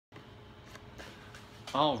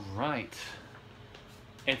Alright.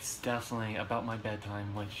 It's definitely about my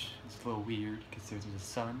bedtime, which is a little weird because there's the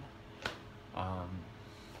sun.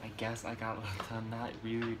 I guess I got done not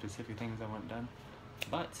really specific things I want done,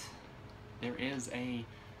 but there is a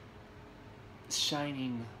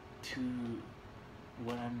shining to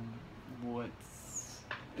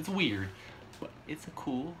it's weird, but it's a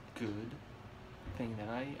cool, good thing that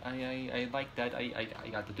I like that I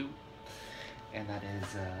got to do, and that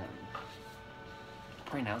is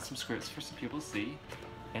print out some scripts for some people to see,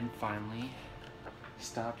 and finally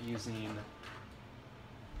stop using.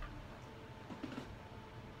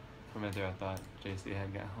 For a minute there I thought JC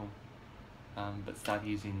had got home, but stop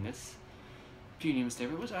using this Fusion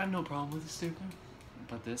stapler, which I have no problem with the stapler,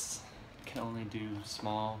 but this can only do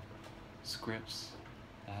small scripts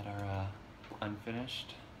that are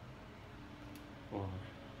unfinished or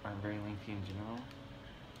aren't very lengthy in general.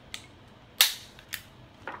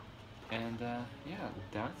 And yeah,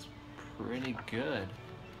 that's pretty good.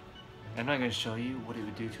 I'm not going to show you what it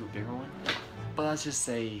would do to a bigger one, but let's just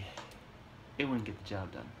say it wouldn't get the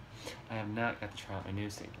job done. I have not got to try out my new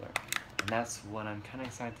stapler, and that's what I'm kind of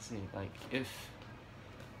excited to see. Like, if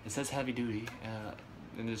it says heavy duty,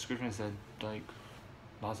 in the description it said like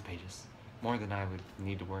lots of pages, more than I would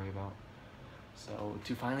need to worry about. So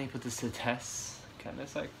to finally put this to the test kind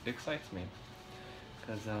of excites me,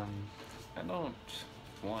 because I don't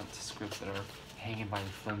want scripts that are hanging by a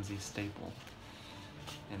flimsy staple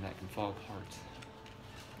and that can fall apart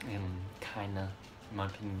and kind of, in my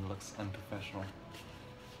opinion, looks unprofessional.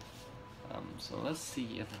 So let's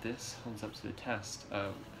see if this holds up to the test.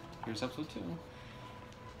 Here's episode 2,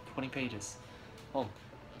 20 pages. Oh,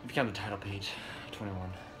 if you count the title page, 21.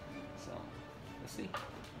 So let's see.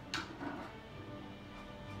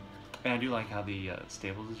 And I do like how the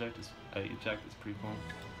Staples eject is pretty cool.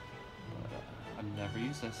 But I've never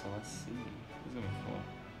used this, so let's see. This is gonna be cool.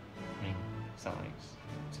 I mean, it's not like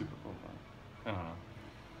super cool, but I don't know.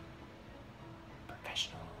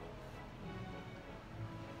 Professional.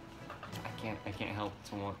 I can't help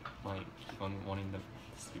to want, like, keep on wanting this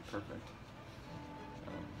to be perfect.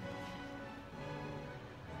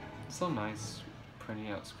 It's so nice printing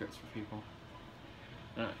out scripts for people.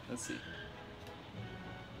 Alright, let's see.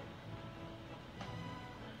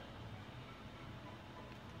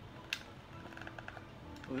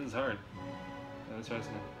 Well, this is hard. Let's try this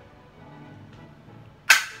again.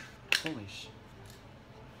 Holy sh...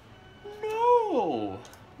 No!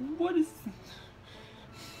 What is...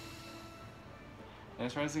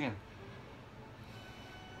 Let's try this again.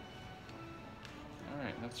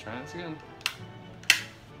 Alright, let's try this again.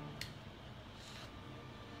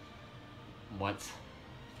 What?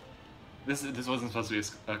 This wasn't supposed to be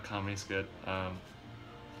a comedy skit.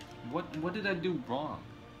 What did I do wrong?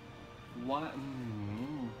 What?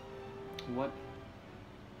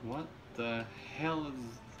 What the hell is?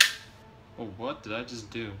 Oh, what did I just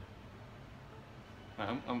do?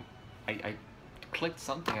 I clicked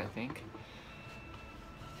something, I think.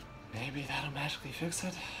 Maybe that'll magically fix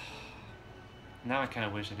it. Now I kind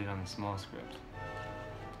of wish I did on the small script.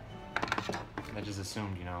 I just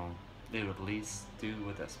assumed, you know, they would at least do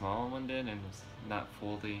what that small one did and just not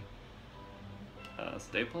fully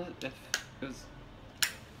staple it if it was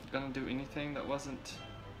gonna do anything that wasn't.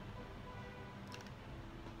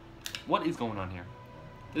 What is going on here?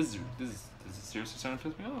 This is seriously starting to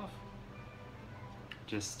piss me off.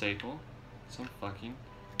 Just staple some fucking.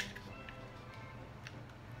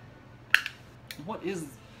 What is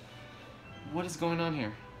going on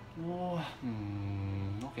here?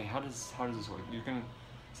 Okay, how does this work? You're gonna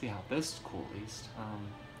see how this is cool at least.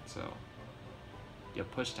 So yeah,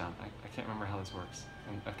 push down. I can't remember how this works.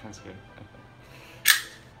 I'm kind of scared.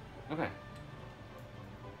 Okay.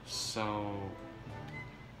 So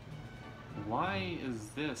why is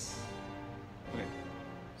this? Okay.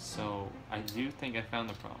 So I do think I found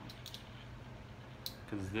the problem,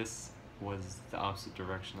 because this was the opposite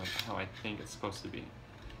direction of how I think it's supposed to be.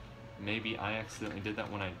 Maybe I accidentally did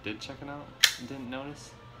that when I did check it out and didn't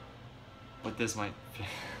notice. But this might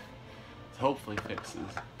hopefully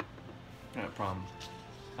fixes that problem.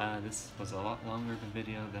 This was a lot longer of a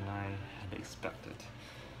video than I had expected.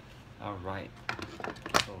 Alright,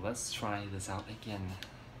 so let's try this out again.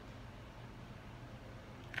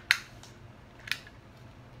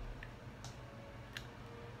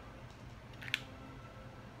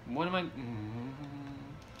 What am I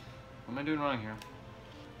doing wrong here?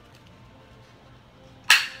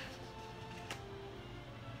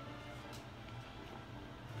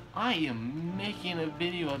 I am making a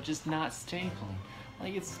video of just not stapling.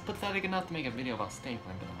 Like, it's pathetic enough to make a video about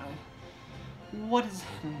stapling, but what is...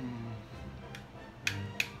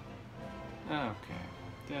 Okay.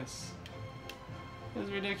 this. This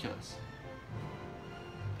is ridiculous.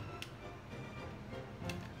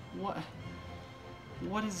 What?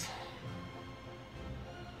 What is...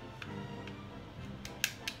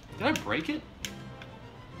 Did I break it?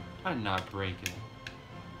 I did not break it.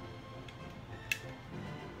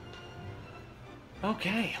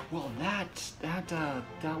 Okay, well that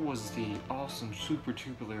was the awesome super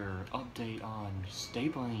tubular update on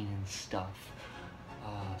stapling and stuff.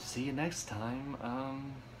 See you next time.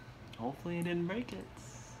 Hopefully I didn't break it.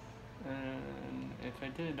 And if I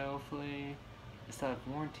did, hopefully it's have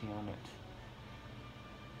warranty on it.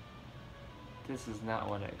 This is not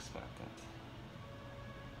what I expected.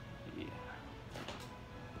 Yeah.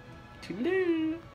 Toodaloo!